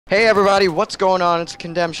Hey everybody, what's going on? It's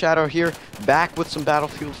Condemned Shadow here, back with some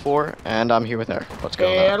Battlefield 4, and I'm here with Eric. What's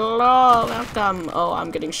going on? Hello, welcome. Oh,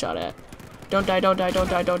 I'm getting shot at. Don't die, don't die, don't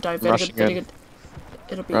die, don't die. Very good, very good.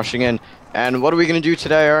 It'll be rushing in. And what are we gonna do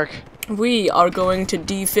today, Eric? We are going to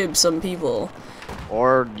defib some people.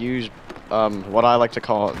 Or use, what I like to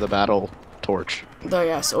call the battle torch.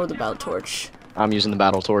 Yes, or the battle torch. I'm using the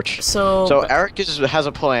battle torch. So Eric has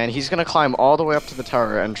a plan. He's gonna climb all the way up to the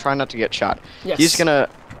tower and try not to get shot. Yes.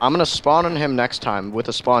 I'm gonna spawn on him next time with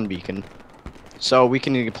a spawn beacon. So we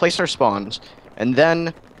can place our spawns, and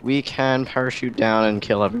then we can parachute down and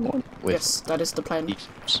kill everyone with yes, that is the plan.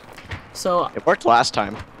 defibs. So It worked last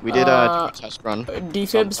time. We did a test run.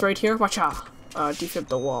 Defibs right here. Watch out. Defib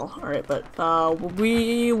the wall. Alright, but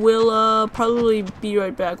we will probably be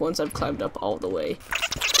right back once I've climbed up all the way.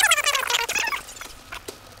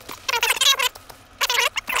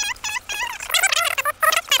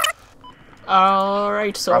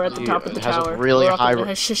 Alright, so we're at the top of the tower. Has a really high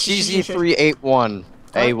CZ381.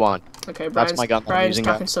 A1. Okay, That's my gun. Brian's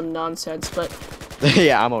talking some nonsense, but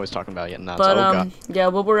yeah, I'm always talking about it nonsense. but oh, God. yeah,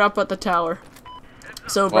 well, we're up at the tower.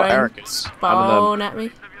 So Well, Brian, Eric is- spawn at me.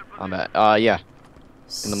 I'm at yeah.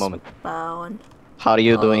 In the moment. Spawn. How are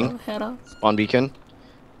you doing? Head up. Spawn beacon.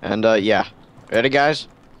 And yeah. Ready, guys?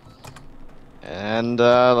 And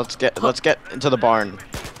let's get into the barn.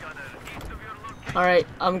 Alright,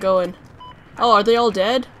 I'm going. Oh, are they all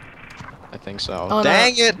dead? I think so. Oh,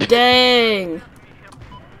 Dang no. it! Dang!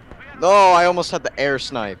 No, I almost had the air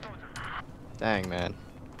snipe. Dang, man.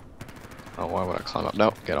 Oh, why would I climb up?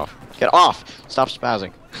 No, get off. Get off! Stop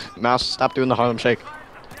spazzing. Mouse, stop doing the Harlem Shake.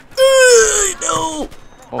 No!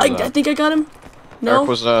 What was I think I got him. No? Eric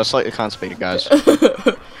was slightly constipated, guys.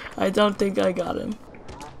 I don't think I got him.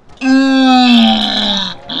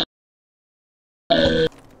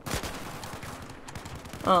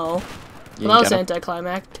 Oh. Well, that was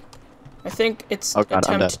anticlimactic. I think it's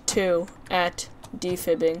attempt 2 at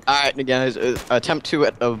defibbing. Alright, guys, attempt 2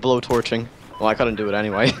 at blow torching. Well, I couldn't do it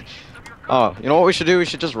anyway. Oh, you know what we should do? We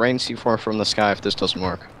should just rain C4 from the sky if this doesn't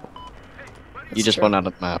work. You just run out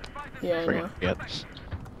of the map. Yeah, I know. Forget.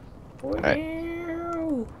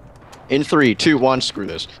 Alright. In 3, 2, 1, screw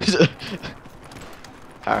this.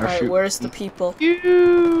 Alright, where's the people?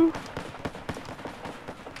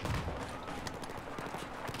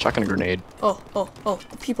 Chucking a grenade. Oh,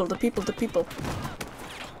 the people.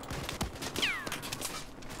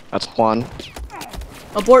 That's one.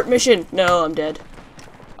 Abort mission! No, I'm dead.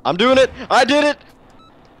 I'm doing it! I did it!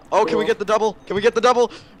 Oh, Cool. Can we get the double? Can we get the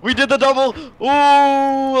double? We did the double!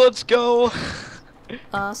 Ooh, let's go!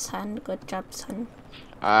 Son, good job, son.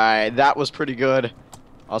 Alright, that was pretty good.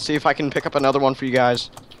 I'll see if I can pick up another one for you guys.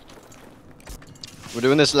 We're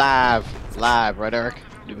doing this live. Live, right, Eric?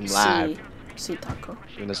 We're doing live. See, Taco.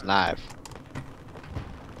 Doing this live.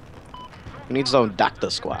 We need some doctor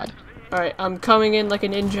squad. Alright, I'm coming in like a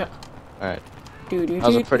ninja. Alright. That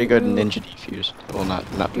was a pretty good ninja defuse. Well, not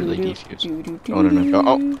really defuse. Oh, no.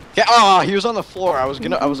 Oh, yeah. Oh, he was on the floor. I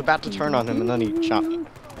was about to turn on him, and then he shot me.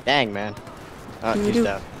 Dang, man. He's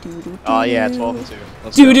dead. Oh yeah,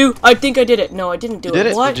 12-2. Doo-doo! I think I did it. No, I didn't do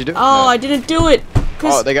it. What? Did you do it? Oh, No. I didn't do it.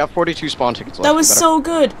 Oh, they got 42 spawn tickets left. That was so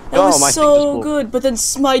good. That Oh, was my so thing is good. But then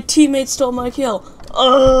my teammate stole my kill.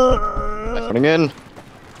 Running in.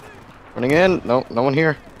 Running in. No one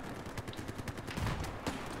here.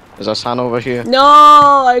 Is Hassan over here? No,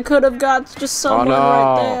 I could have got just someone Oh, no.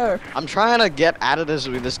 right there. I'm trying to get out of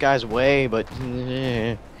this guy's way, but.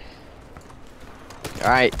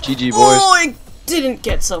 Alright, GG boys. Oh, I didn't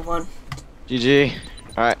get someone. GG.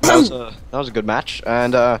 Alright, that was a good match,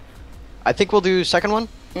 and I think we'll do second one.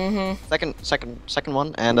 Second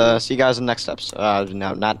one, and see you guys in next episode.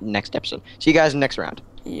 No, not next episode. See you guys in next round.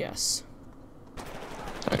 Yes.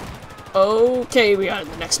 Alright. Okay, we are in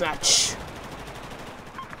the next match.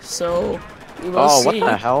 So we will see what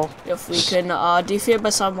the hell? if we can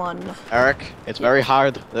defib someone. Eric, it's very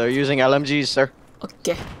hard. They're using LMGs, sir.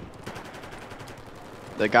 Okay.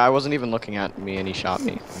 The guy wasn't even looking at me, and he shot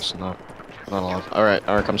me. It's not alive. All right,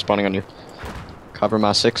 Eric, I'm spawning on you. Cover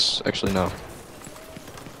my 6. Actually, no.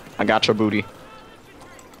 I got your booty.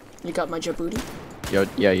 You got my jabooty?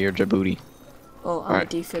 Yeah, you're Djibouti. Oh, I'm gonna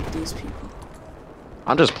defib these people.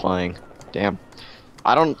 I'm just playing. Damn.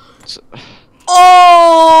 I don't.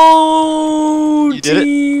 Oh, You did it?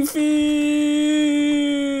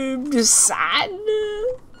 defib, son.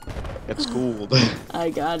 It's schooled. I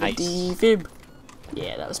got a Nice. defib.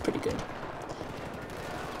 Yeah, that was pretty good.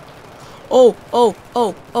 Oh,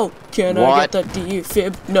 can I get the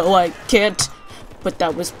defib? No, I can't. But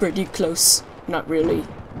that was pretty close. Not really.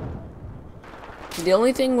 The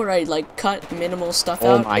only thing where I like cut minimal stuff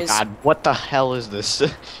Oh out my is... god, what the hell is this?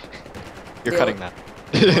 You're cutting that.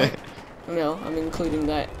 No, I'm including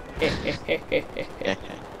that.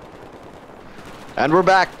 And we're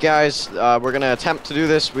back, guys. We're gonna attempt to do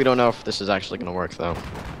this. We don't know if this is actually gonna work, though.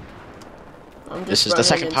 This is the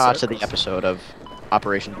second part of the episode of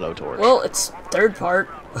Operation Blowtorch. Well, it's third part.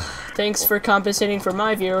 Thanks for compensating for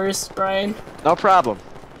my viewers, Brian. No problem.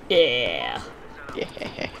 Yeah.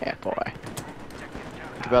 Yeah, boy.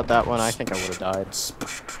 Think about that one. I think I would have died.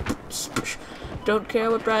 Don't care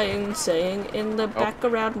what Brian's saying in the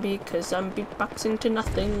background because I'm beatboxing to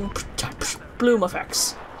nothing. Bloom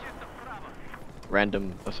effects.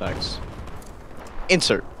 Random effects.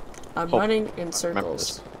 Insert. I'm running in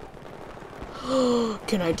circles.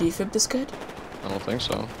 Can I defib this kid? I don't think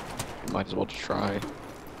so. Might as well just try.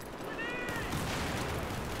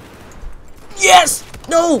 Yes!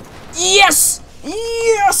 No! Yes!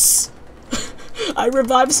 Yes! I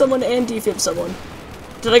revived someone and defib someone.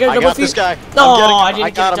 Did I get a double feed? This guy. No, I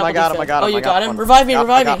didn't get a double I got him. Oh, you got him? Revive me,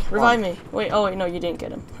 revive me. Wait, oh wait, no, you didn't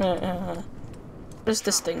get him. What does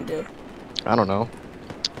this thing do? I don't know.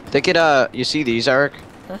 I think it, you see these, Eric?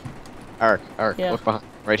 Huh? Eric, Yeah. look behind,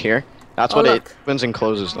 right here. That's what it opens and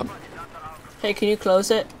closes them. Hey, can you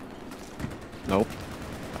close it? Nope.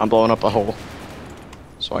 I'm blowing up a hole.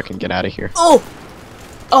 So I can get out of here. Oh!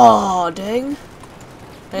 Oh, dang.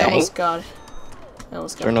 I Dang. almost got it.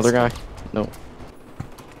 Is there another guy? No.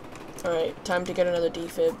 Alright, time to get another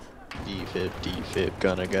defib. Defib,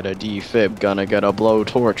 gonna get a defib, gonna get a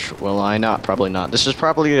blowtorch. Will I not? Probably not. This is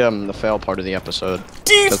probably, the fail part of the episode.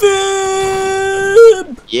 Defib!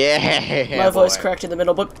 Yeah! My voice cracked in the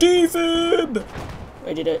middle, but defib!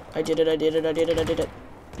 I did it.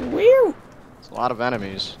 Whew! It's a lot of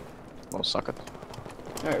enemies. Well, suck it.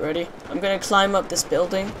 Alright, ready? I'm gonna climb up this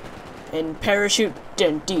building and parachute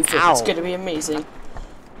and defib. Ow. It's gonna be amazing.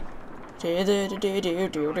 It's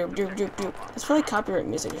probably copyright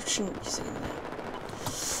music. I shouldn't be singing that.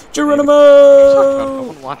 Geronimo! No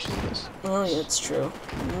one watches this. Oh, yeah, it's true.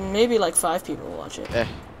 Maybe like 5 people will watch it.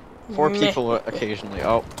 4 people occasionally.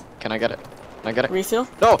 Oh, can I get it? Can I get it? Refill?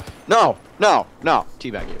 No!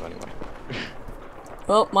 Teabag you anyway.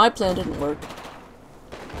 Well, my plan didn't work.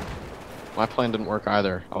 My plan didn't work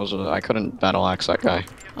either. I couldn't battle axe that guy.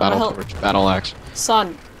 Battle axe.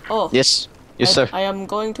 Son. Oh. Yes. Yes, sir. I am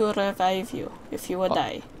going to revive you if you will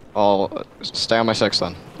die. I'll stay on my 6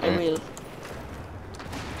 then. I will.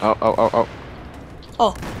 Oh.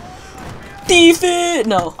 Oh. Defib!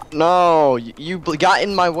 No. No, you got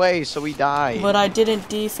in my way, so he died. But I didn't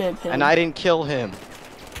defib him. And I didn't kill him.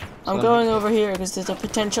 I'm going over here because there's a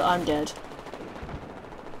potential I'm dead.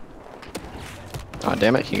 Oh,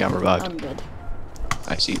 damn it, he got revived. I'm dead.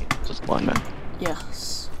 I see. Just blind man.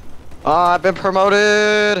 Yes. I've been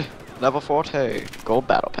promoted! Level 40. Gold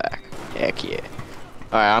battle pack. Heck yeah.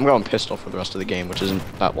 Alright, I'm going pistol for the rest of the game, which isn't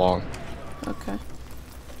that long. Okay.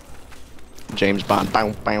 James Bond. And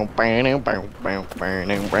we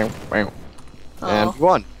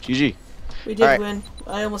won. GG. We did win.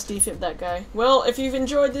 I almost defibbed that guy. Well, if you've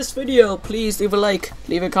enjoyed this video, please leave a like,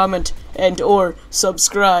 leave a comment, and or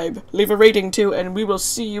subscribe. Leave a rating too, and we will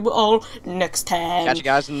see you all next time. Catch you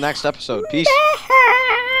guys in the next episode. Peace.